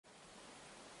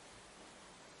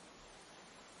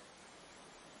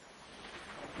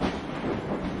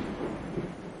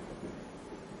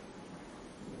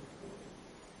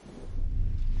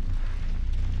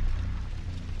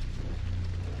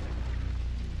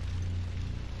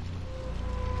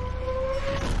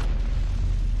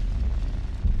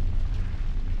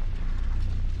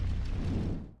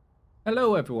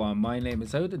Hello everyone, my name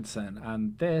is Odinson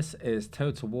and this is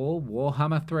Total War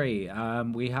Warhammer 3.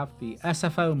 We have the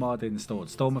SFO mod installed,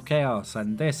 Storm of Chaos,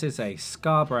 and this is a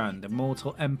Skaarbrand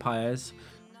Immortal Empires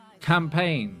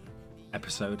campaign,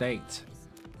 episode 8.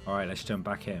 Alright, let's jump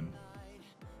back in.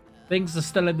 Things are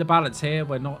still in the balance here,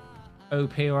 we're not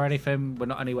OP or anything, we're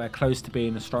not anywhere close to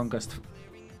being the strongest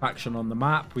faction on the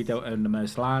map, we don't own the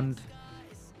most land.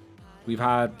 We've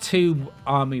had 2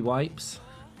 army wipes.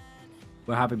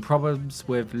 We're having problems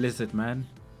with lizard men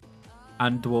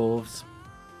and dwarves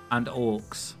and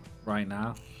orcs right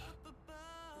now.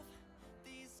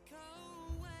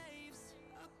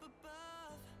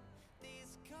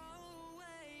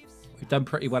 We've done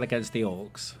pretty well against the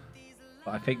orcs,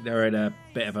 but I think they're in a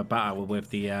bit of a battle with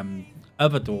the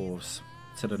other dwarves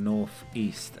to the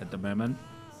northeast at the moment.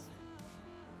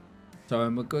 So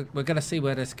we're going to see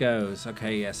where this goes.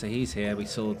 Okay, yeah, so he's here. We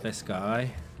saw this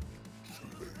guy.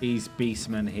 These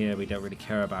beastmen here we don't really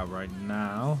care about right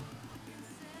now.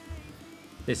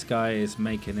 This guy is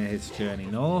making his journey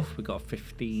north. We got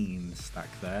 15 stack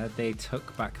there. They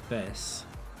took back this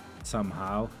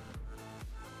somehow,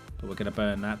 but we're going to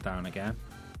burn that down again.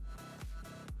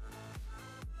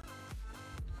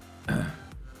 And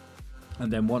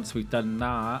then once we've done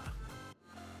that,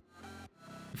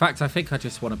 in fact, I think I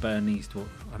just want to burn these.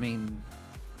 I mean,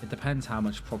 it depends how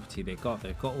much property they've got.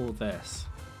 They've got all this.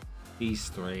 These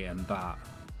 3 and that,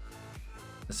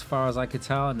 as far as I could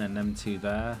tell, and then them 2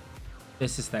 there.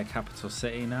 This is their capital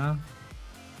city now.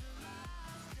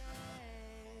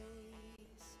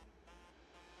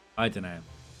 I don't know.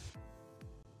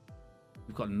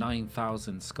 We've got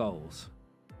 9,000 skulls.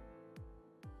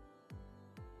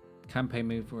 Campaign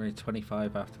move rate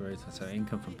 25 afterwards. So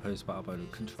income from post battle by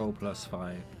control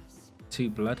 +5. 2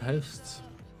 blood hosts.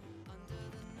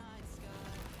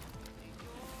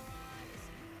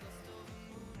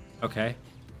 Okay.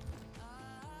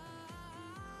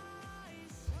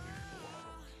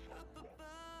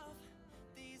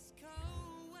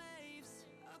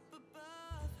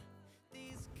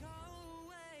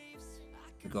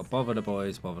 We've got bother the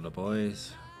boys, bother the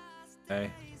boys.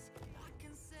 Okay.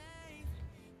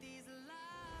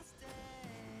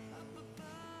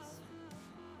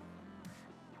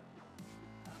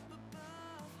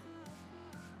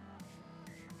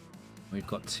 We've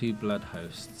got 2 blood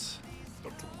hosts.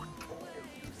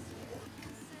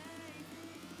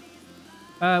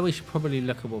 We should probably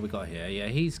look at what we got here. Yeah,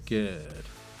 he's good.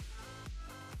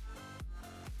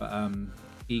 But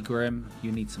Egrim,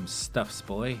 you need some stuffs,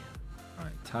 boy.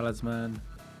 Alright, talisman.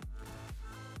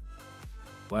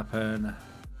 Weapon.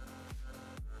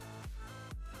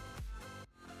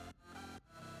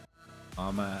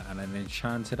 Armor and an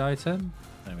enchanted item.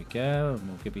 There we go. And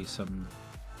we'll give you some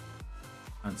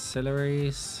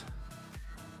ancillaries.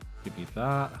 Give you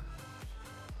that.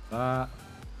 That.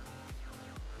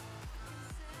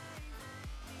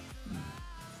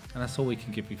 And that's all we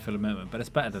can give you for the moment, but it's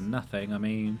better than nothing. I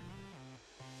mean,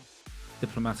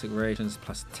 diplomatic relations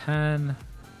 +10,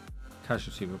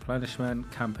 casualty replenishment,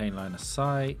 campaign line of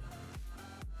sight.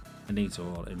 And these are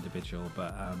all individual,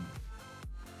 but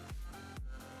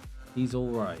he's all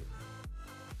right.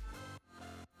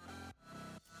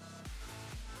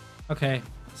 Okay,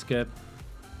 that's good.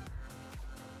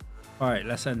 All right,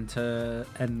 let's end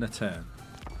the turn.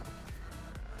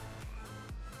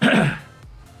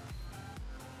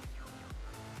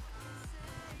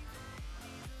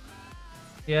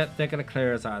 Yeah, they're going to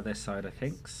clear us out of this side, I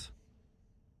think.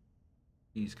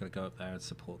 He's going to go up there and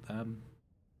support them.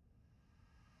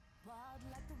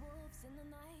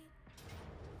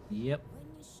 Yep.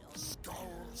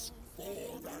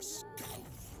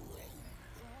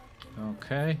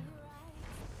 Okay.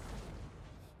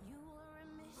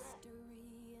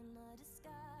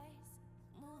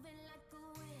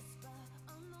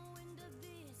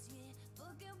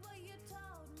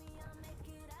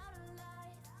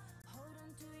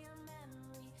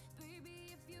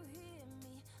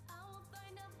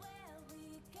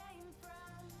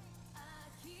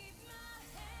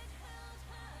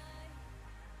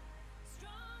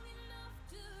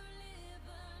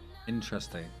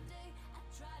 Interesting.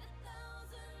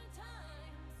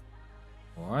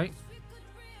 All right.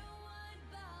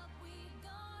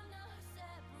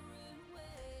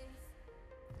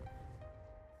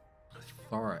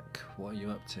 Thoric, what are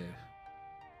you up to?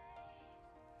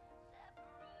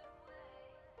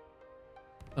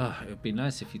 It would be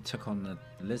nice if you took on the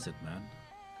lizard man.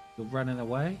 You're running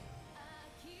away?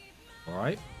 All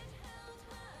right.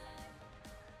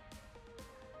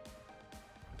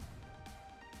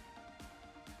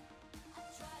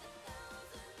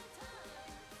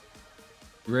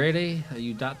 Really? Are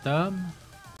you that dumb?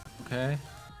 Okay.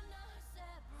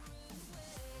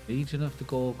 Legion of the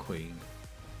Gore Queen.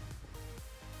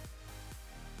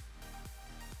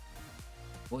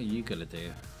 What are you gonna do?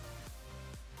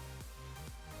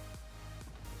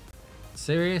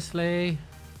 Seriously?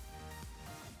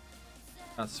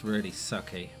 That's really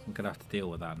sucky. I'm gonna have to deal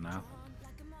with that now.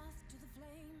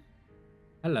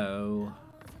 Hello.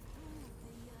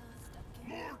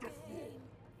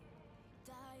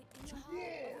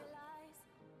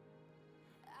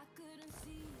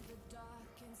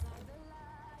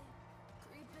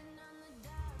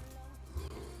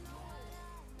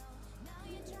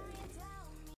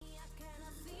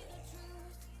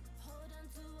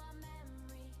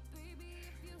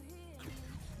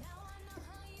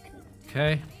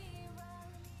 Okay.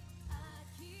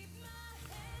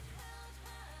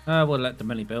 We'll let the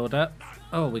mini build up.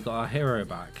 Oh, we got our hero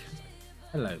back.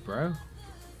 Hello, bro.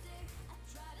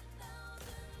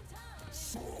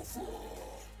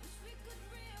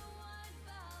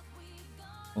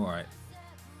 Alright.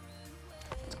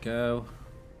 Let's go.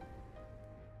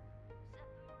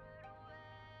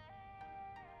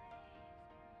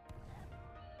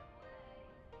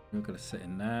 You're gonna sit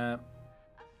in there.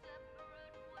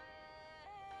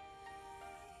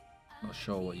 Not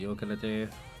sure what you're gonna do.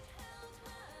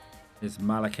 Is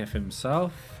Malekith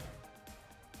himself?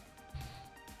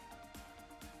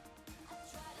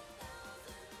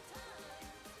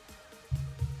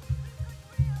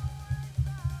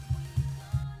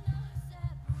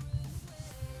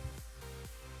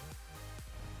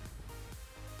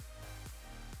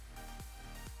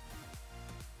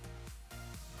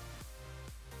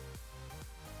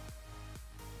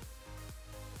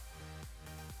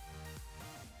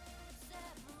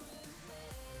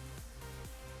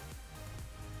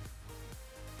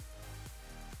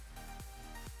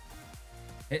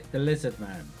 Hit the lizard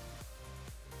man.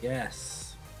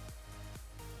 Yes.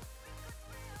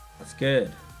 That's good.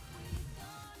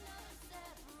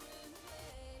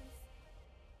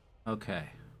 Okay.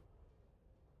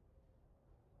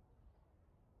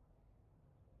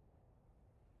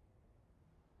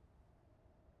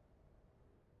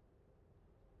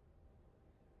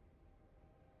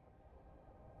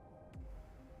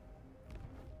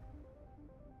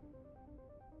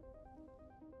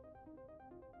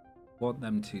 Want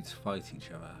them two to fight each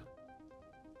other.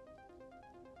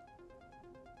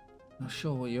 Not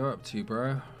sure what you're up to,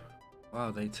 bro. Wow,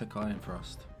 they took Iron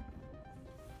Frost.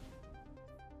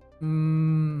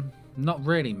 Not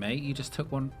really, mate. You just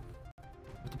took one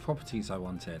of the properties I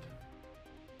wanted.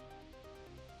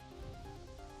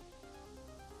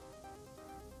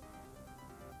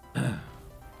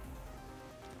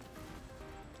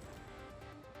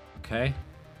 Okay.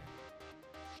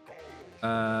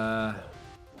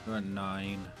 We're at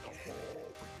 9.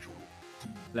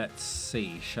 Let's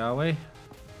see, shall we?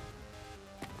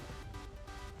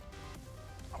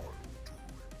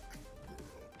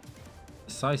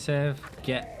 Decisive,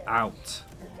 get out.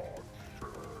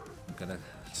 I'm gonna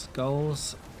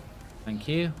skulls. Thank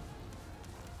you.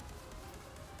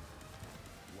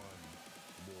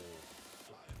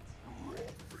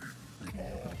 I'm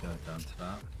gonna go down to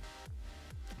that.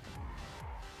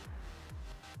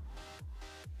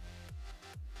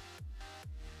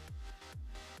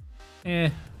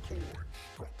 Yeah. I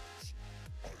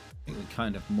think we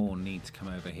kind of more need to come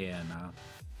over here now.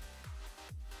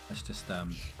 Let's just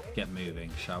get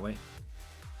moving, shall we?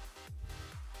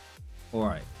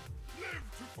 Alright.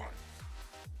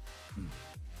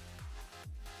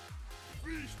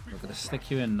 We're going to stick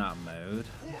you in that mode,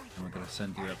 and we're going to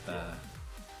send you up there.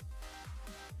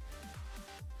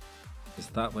 Because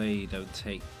that way you don't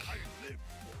take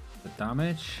the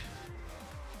damage.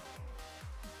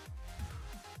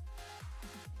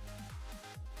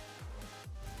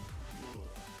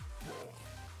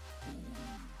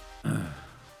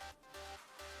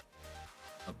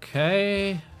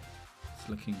 Okay, it's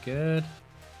looking good.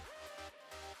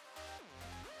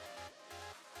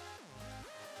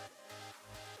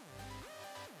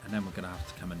 And then we're going to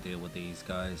have to come and deal with these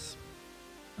guys,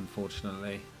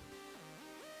 unfortunately.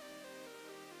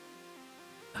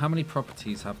 How many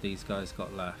properties have these guys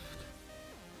got left?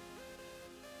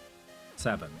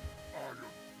 7.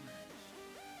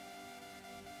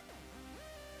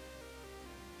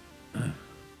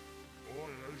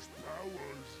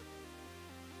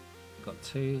 Got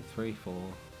 2, 3, 4.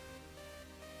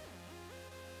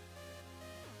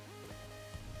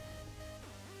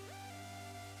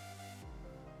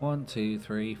 One, 2,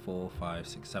 3, 4, 5,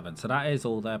 6, 7. So that is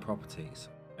all their properties,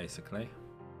 basically.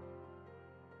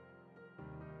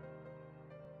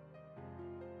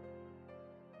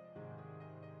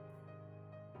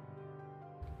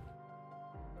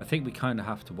 I think we kind of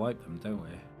have to wipe them, don't we?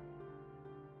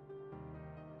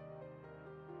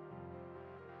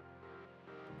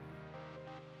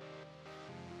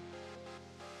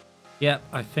 Yep,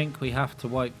 I think we have to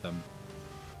wipe them.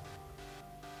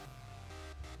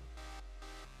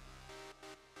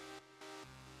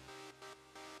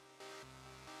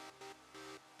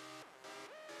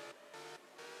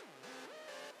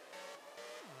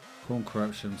 Corn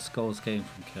corruption, skulls gained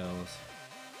from kills.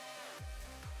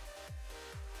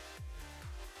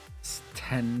 It's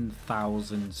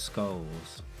 10,000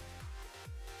 skulls.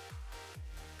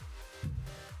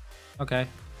 Okay.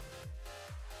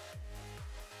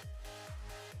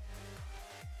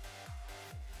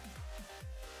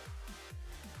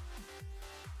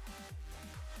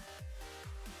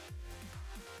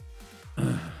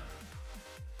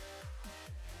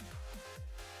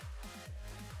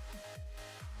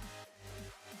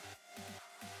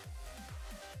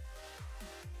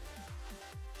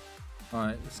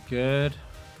 Alright, that's good.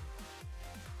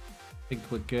 I think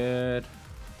we're good.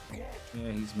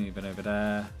 Yeah, he's moving over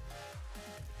there.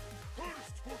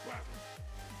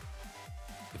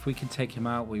 If we can take him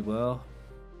out, we will.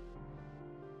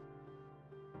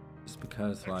 Just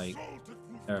because, like,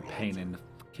 they're a pain in the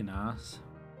fucking ass.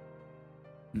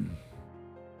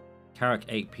 Carrick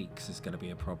 8 peaks is going to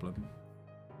be a problem.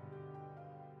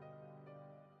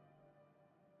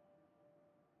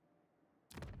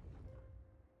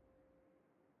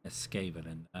 There's Skaven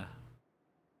in there.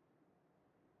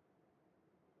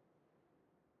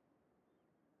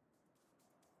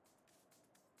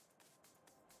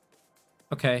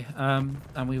 Okay,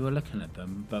 and we were looking at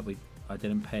them, but I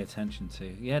didn't pay attention to.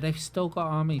 Yeah, they've still got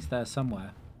armies there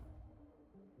somewhere.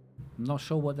 I'm not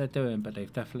sure what they're doing, but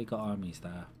they've definitely got armies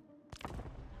there.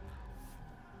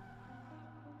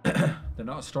 They're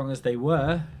not as strong as they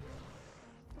were.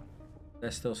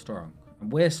 They're still strong.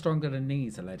 And we're stronger than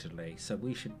these, allegedly, so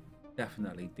we should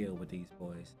definitely deal with these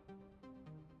boys.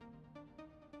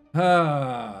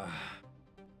 Ah.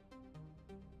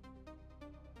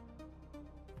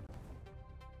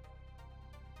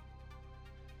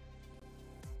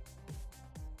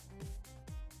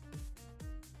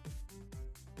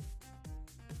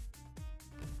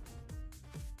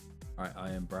 Alright,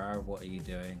 Ironbrow, what are you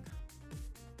doing?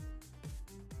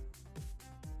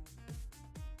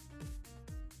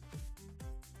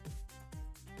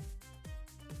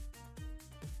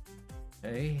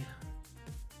 Okay.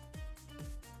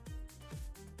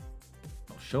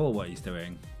 Not sure what he's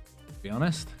doing, to be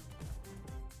honest.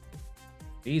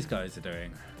 These guys are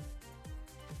doing.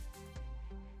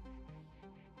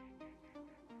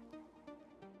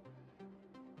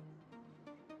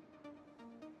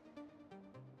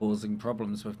 Causing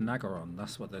problems with Nagaron,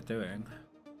 that's what they're doing.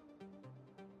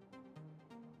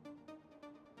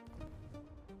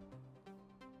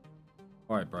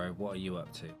 Alright bro, what are you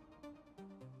up to?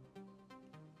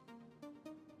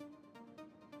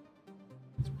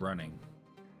 It's running.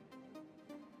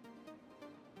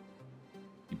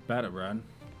 You better run.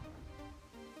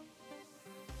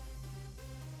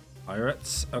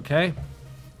 Pirates, okay.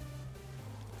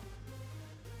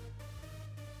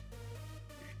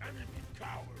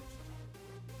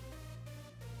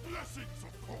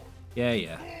 Yeah,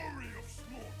 yeah.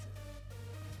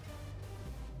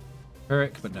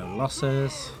 Pyrrhic, but no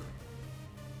losses.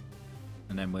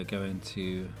 And then we're going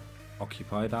to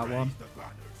occupy that one.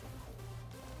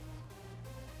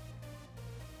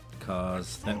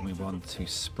 Because then we want to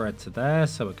spread to there,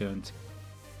 so we're going to...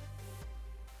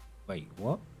 Wait,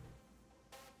 what?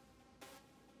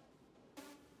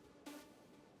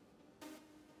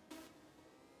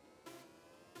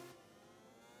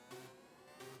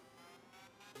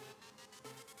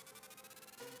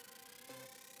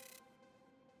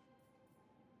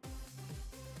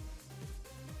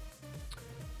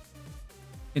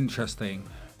 Interesting.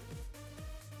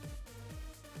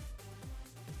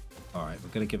 Alright, we're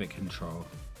going to give it control.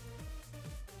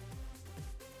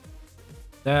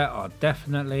 There are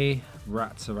definitely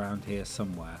rats around here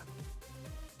somewhere.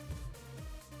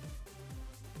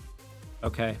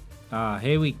 Okay. Ah,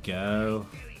 here we go.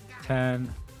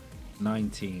 10,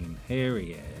 19. Here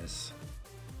he is.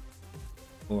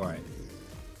 Alright.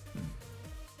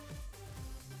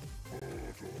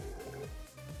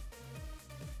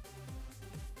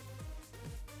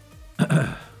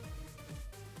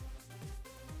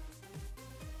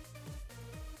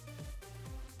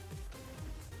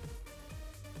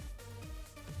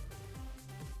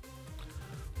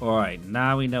 Alright,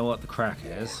 now we know what the crack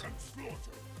is.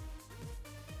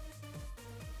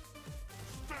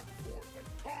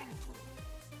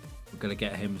 We're gonna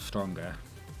get him stronger.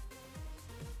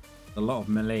 A lot of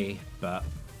melee, but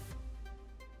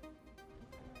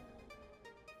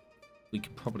we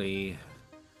could probably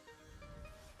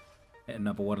hit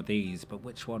another one of these, but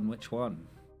which one? Which one?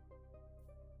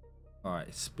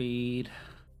 Alright, speed.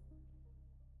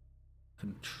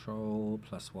 Control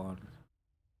 +1.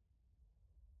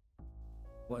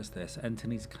 What is this?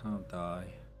 Entities can't die.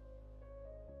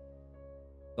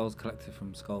 Goals collected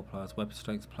from Skull Players. Weapon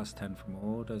strength +10 from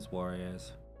Orders,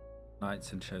 Warriors.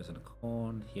 Knights and Chosen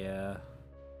Corn. Yeah.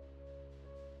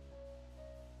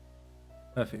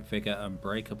 Perfect Figure,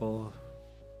 Unbreakable.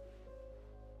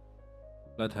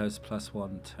 Bloodhost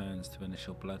 +1 turns to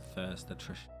initial Bloodthirst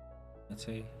attrition.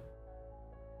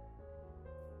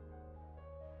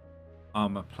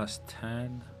 Armor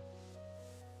 +10.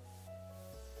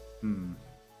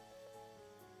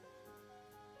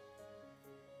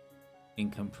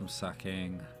 Income from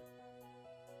sacking.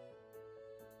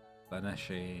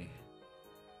 Baneshi.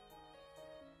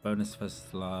 Bonus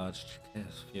versus large.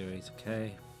 Furies,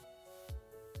 okay.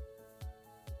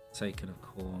 Taken of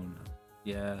Corn.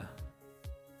 Yeah.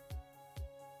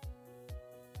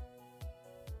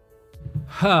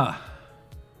 Huh.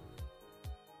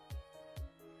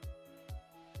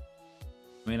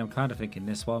 I mean, I'm kind of thinking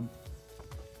this one.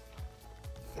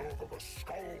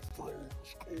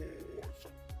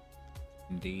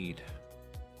 Indeed.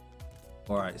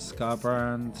 Alright,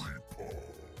 Skaarbrand.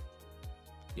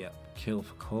 Yep, kill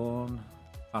for Corn.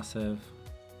 Passive.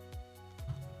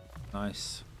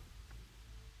 Nice.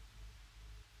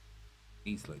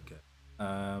 These look good.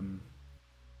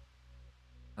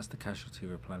 That's the casualty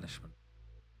replenishment.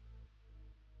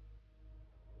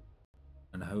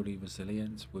 Unholy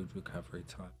resilience, wound recovery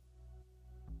time.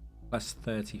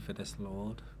 +30 for this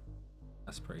lord.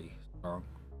 That's pretty strong.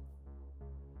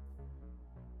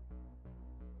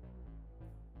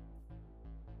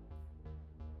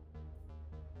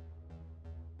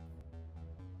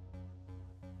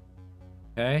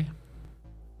 Okay.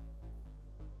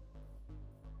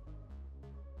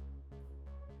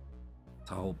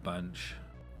 It's a whole bunch.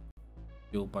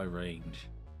 Fueled by range.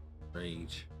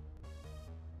 Rage.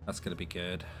 That's gonna be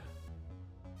good.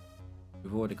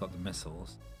 We've already got the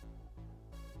missiles.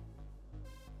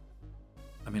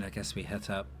 I mean, I guess we hit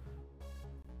up.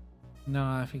 No,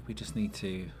 I think we just need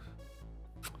to.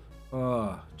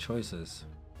 Oh, choices.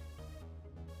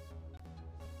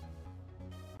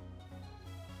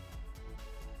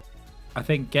 I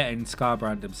think getting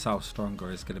Skaarbrand himself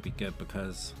stronger is going to be good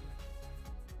because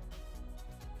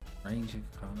range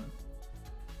can't.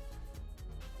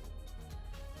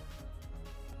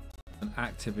 An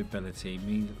active ability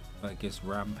means that gives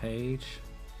rampage.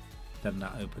 Then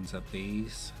that opens up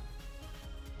these.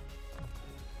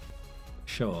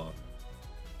 Sure.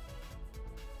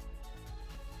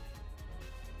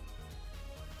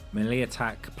 Melee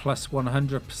attack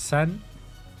 +100%.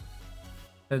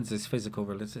 Turns his physical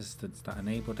resistance that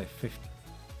enabled a 50.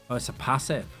 Oh, it's a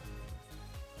passive.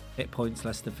 Hit points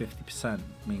less than 50%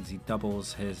 means he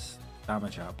doubles his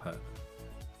damage output.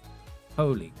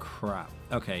 Holy crap.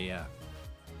 Okay, yeah.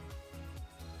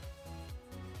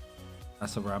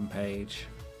 That's a rampage.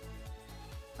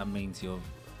 That means you're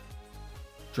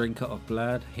Drinker of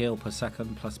Blood, heal per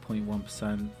second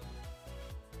 +0.1%.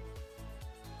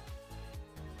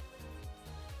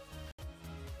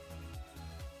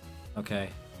 Okay.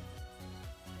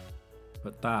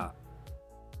 But that.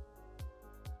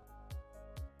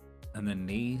 And then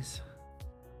these.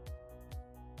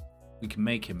 We can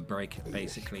make him break it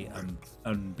basically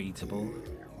unbeatable.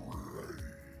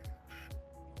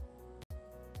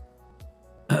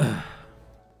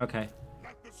 Okay.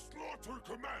 Let the slaughter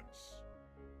commence.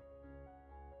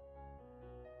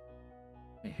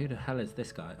 Wait, who the hell is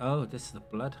this guy? Oh, this is the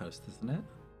Blood Host, isn't it?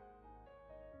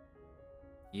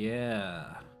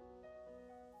 Yeah.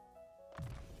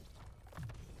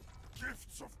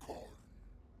 Gifts of corn.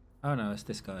 Oh no, it's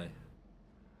this guy.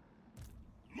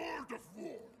 Lord of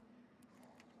War.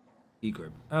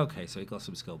 Egrim. Okay, so he got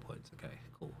some skill points. Okay,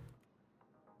 cool.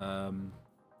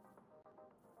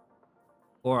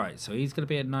 Alright, so he's going to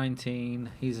be at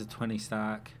 19. He's a 20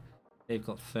 stack. They've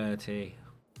got 30.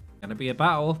 Gonna be a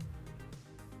battle.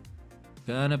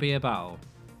 Gonna be a battle.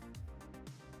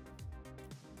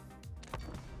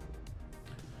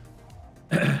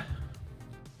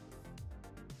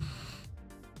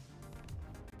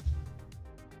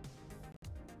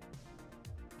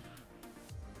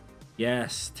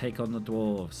 Yes, take on the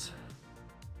dwarves.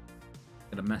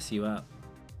 Gonna mess you up.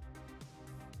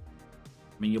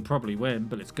 I mean, you'll probably win,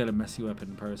 but it's gonna mess you up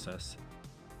in the process.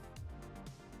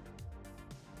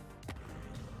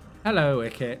 Hello,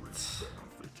 Ickit.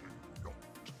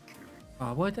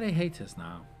 Oh, why do they hate us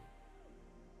now?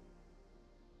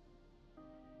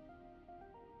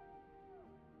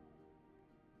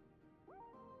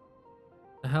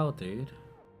 The hell, dude?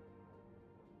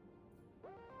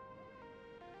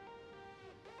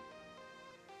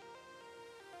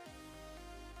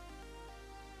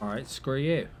 Alright, screw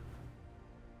you.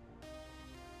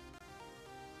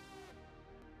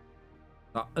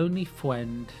 Our only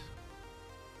friend.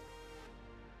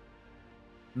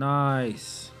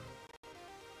 Nice.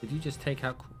 Did you just take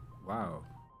out... Wow.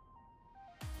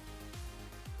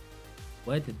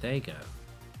 Where did they go?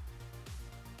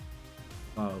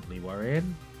 Mildly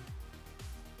worrying.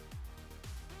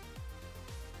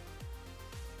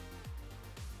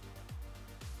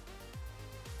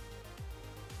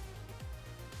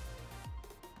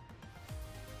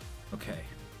 Okay.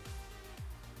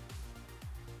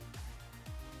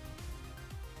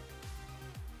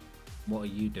 What are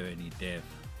you doing, you div?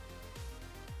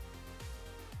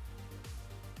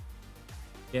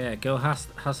 Yeah, go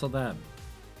hustle them.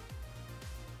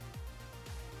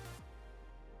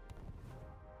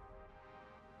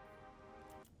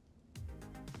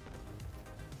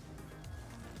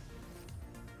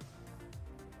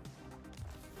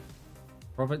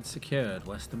 Province secured,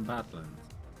 Western Badlands.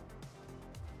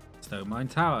 Stone Mine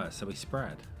Tower, so we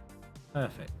spread.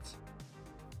 Perfect.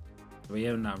 So we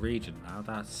own that region now,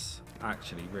 that's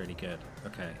actually really good.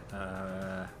 Okay,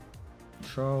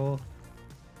 control.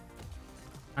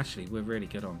 Actually, we're really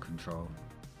good on control.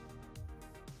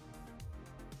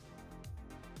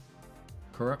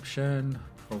 Corruption,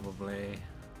 probably.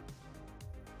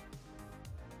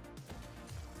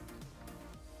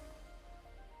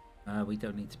 We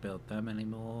don't need to build them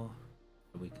anymore,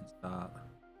 so we can start.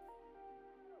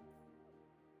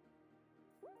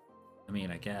 I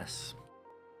mean, I guess.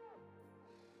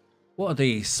 What are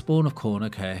these? Spawn of Corn,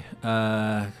 okay.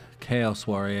 Chaos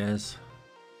Warriors.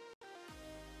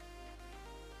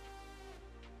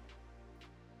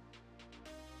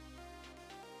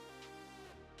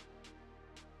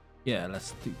 Yeah,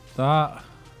 let's do that.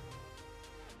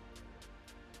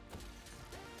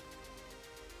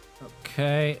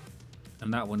 Okay.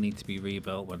 And that will need to be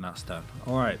rebuilt when that's done.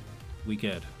 Alright, we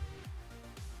good.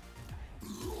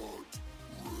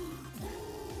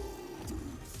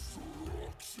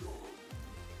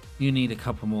 You need a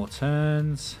couple more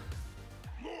turns.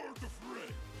 I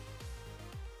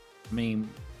mean,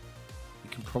 we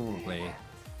can probably...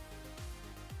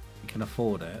 We can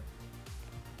afford it.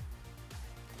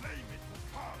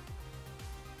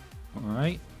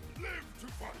 Alright.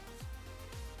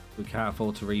 We can't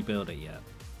afford to rebuild it yet.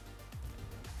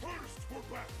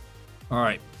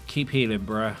 Alright, keep healing,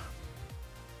 bruh.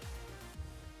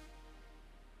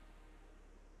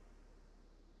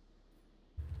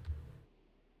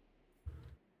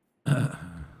 I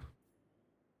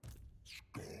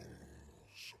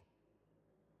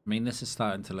mean, this is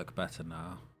starting to look better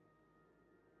now.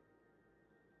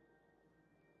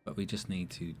 But we just need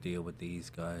to deal with these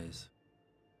guys.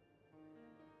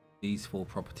 These 4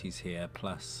 properties here,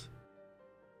 plus...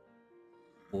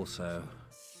 Also...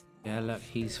 Yeah, look,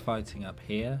 he's fighting up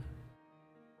here.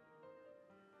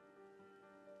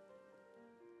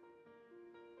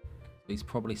 He's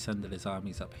probably sending his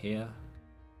armies up here.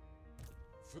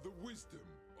 For the wisdom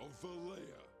of Valea.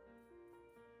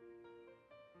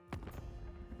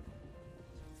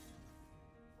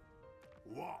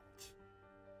 What?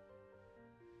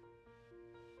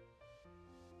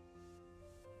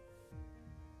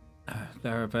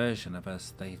 They're a version of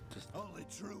us. They just... Only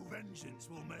true vengeance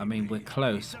will make I mean, we're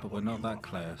close, but we're not that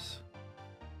close.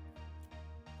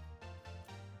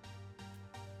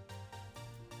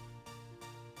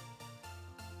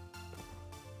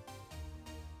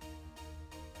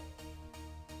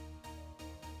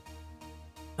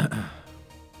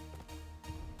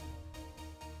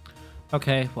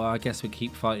 Okay, well, I guess we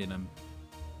keep fighting them.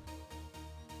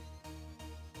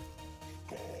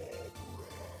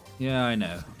 Yeah, I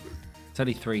know. It's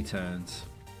only 3 turns.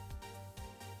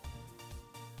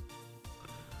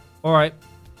 Alright.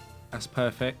 That's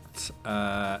perfect.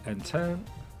 End turn.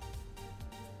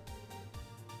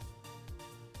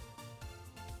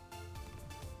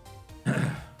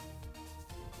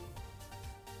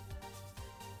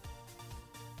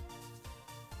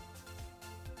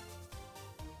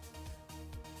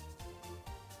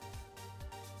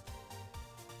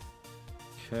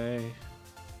 Okay.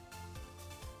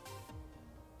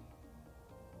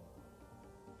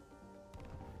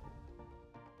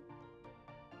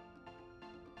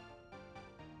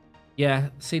 Yeah,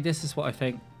 see, this is what I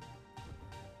think.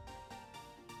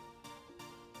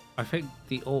 I think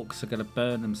the Orcs are going to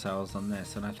burn themselves on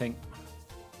this, and I think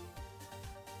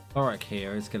Oric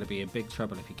here is going to be in big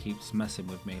trouble if he keeps messing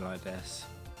with me like this.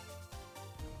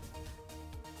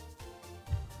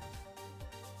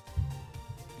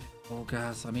 Oh,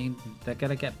 guys, I mean, they're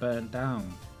going to get burnt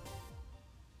down.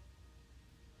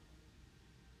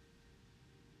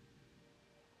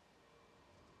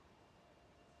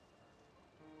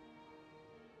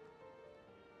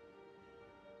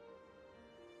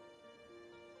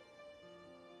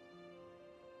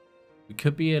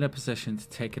 could be in a position to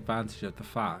take advantage of the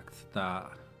fact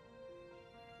that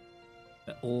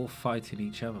they're all fighting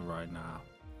each other right now.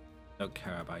 Don't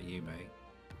care about you, mate.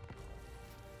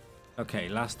 Okay,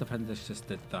 last defenders just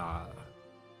did that.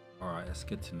 Alright, that's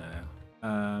good to know.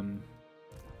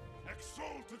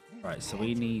 Right, so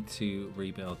we need to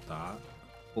rebuild that.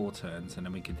 4 turns, and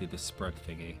then we can do the spread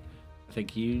thingy. I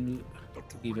think you,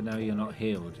 even though you're not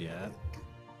healed yet,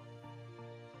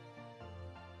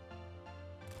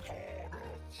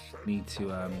 need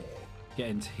to get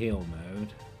into heal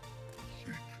mode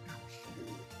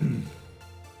and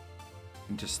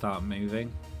just start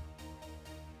moving.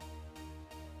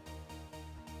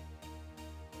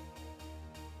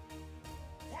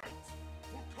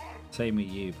 Same with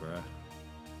you, bro.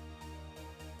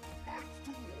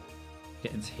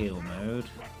 Get into heal mode.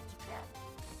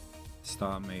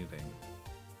 Start moving.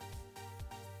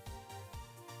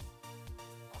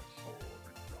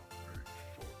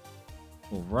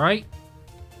 All right.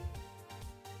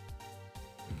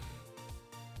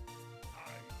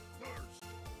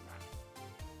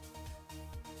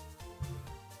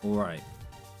 All right.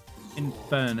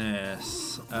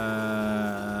 Infernus.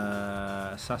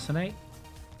 Assassinate.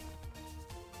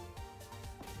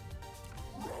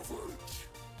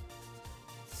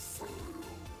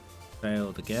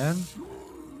 Failed again.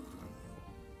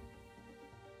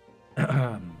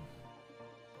 More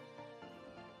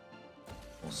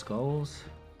skulls.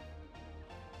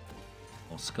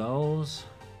 More skulls.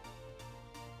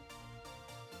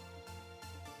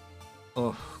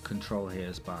 Oh, control here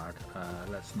is bad.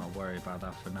 Let's not worry about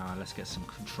that for now. Let's get some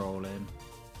control in.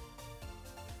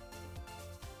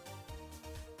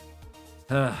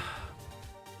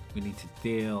 We need to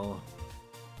deal.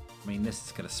 I mean, this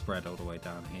is going to spread all the way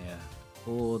down here.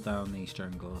 All down these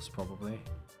jungles, probably.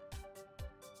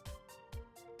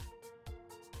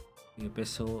 The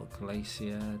Abyssal,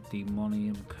 Glacier,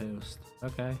 Demonium Coast.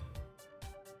 Okay.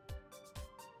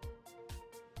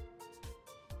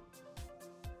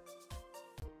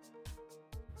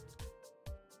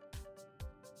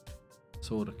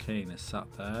 Sword of Cain is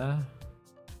sat there.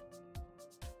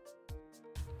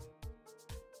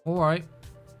 Alright.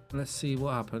 Let's see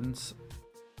what happens.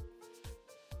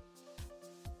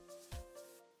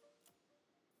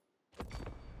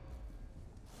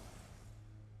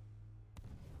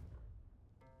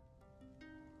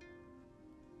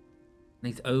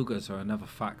 These ogres are another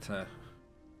factor.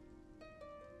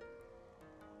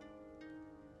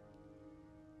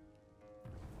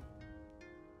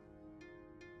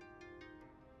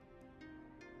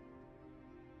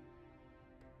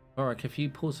 Alright, if you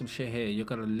pull some shit here, you're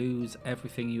gonna lose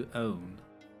everything you own.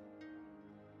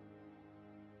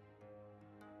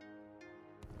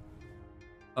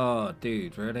 Oh,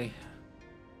 dude, really?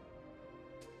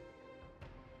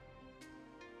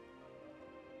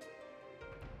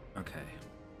 Okay.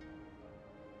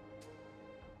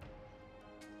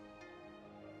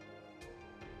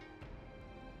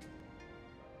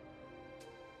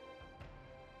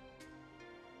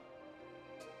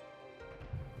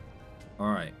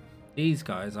 Alright. These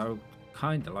guys I would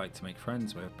kind of like to make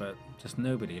friends with, but just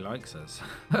nobody likes us,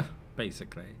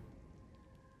 basically.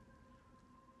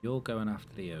 You're going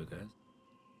after the ogres.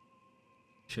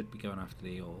 Should be going after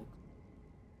the orcs.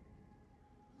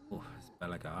 Oh, it's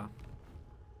Belagar.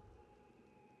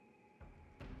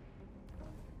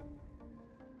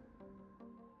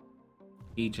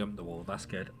 He jumped the wall, that's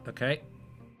good. Okay.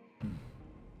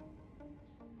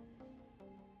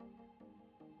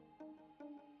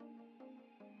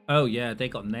 Oh yeah, they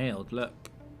got nailed, look.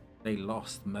 They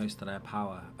lost most of their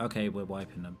power. Okay, we're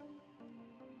wiping them.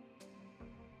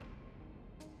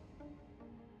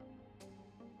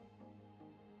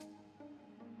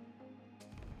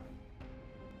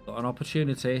 Got an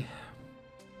opportunity.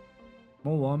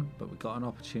 Small one, but we got an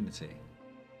opportunity.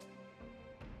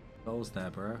 Goals there,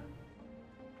 bro.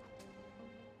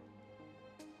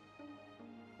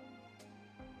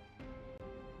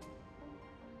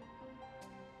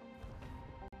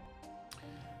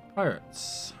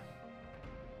 Pirates.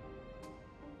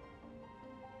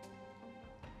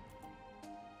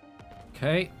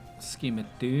 Okay, Scheme of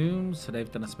Doom. So they've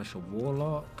done a special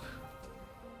Warlock.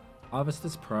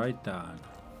 Harvester's Pride down.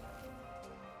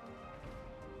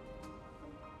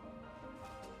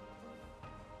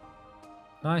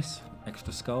 Nice.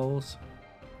 Extra skulls.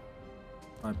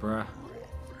 My bruh.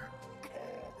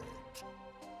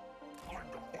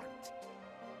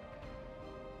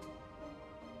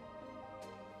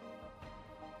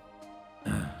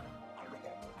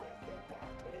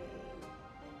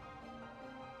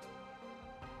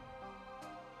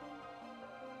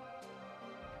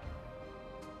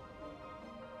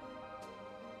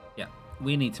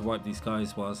 We need to wipe these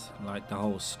guys was like the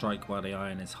whole strike while the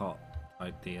iron is hot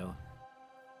type deal.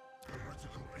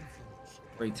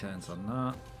 3 turns on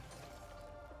that.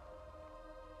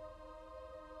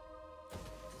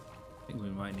 I think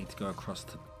we might need to go across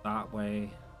to that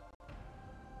way.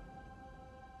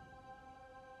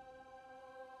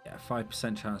 Yeah,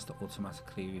 5% chance to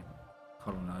automatically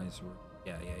colonize.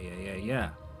 Yeah.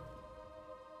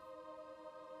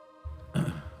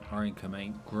 Our income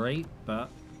ain't great,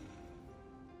 but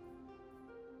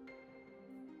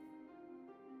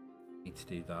need to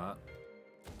do that.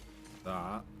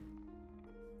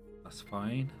 That's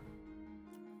fine.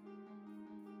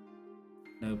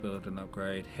 No build and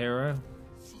upgrade. Hero.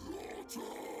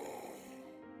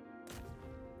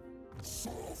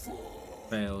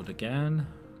 Failed again.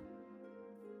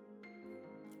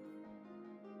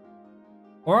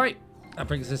 Alright, that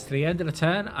brings us to the end of the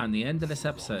turn and the end of this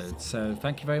episode. So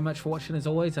thank you very much for watching as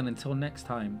always, and until next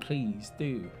time, please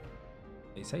do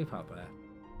stay safe out there.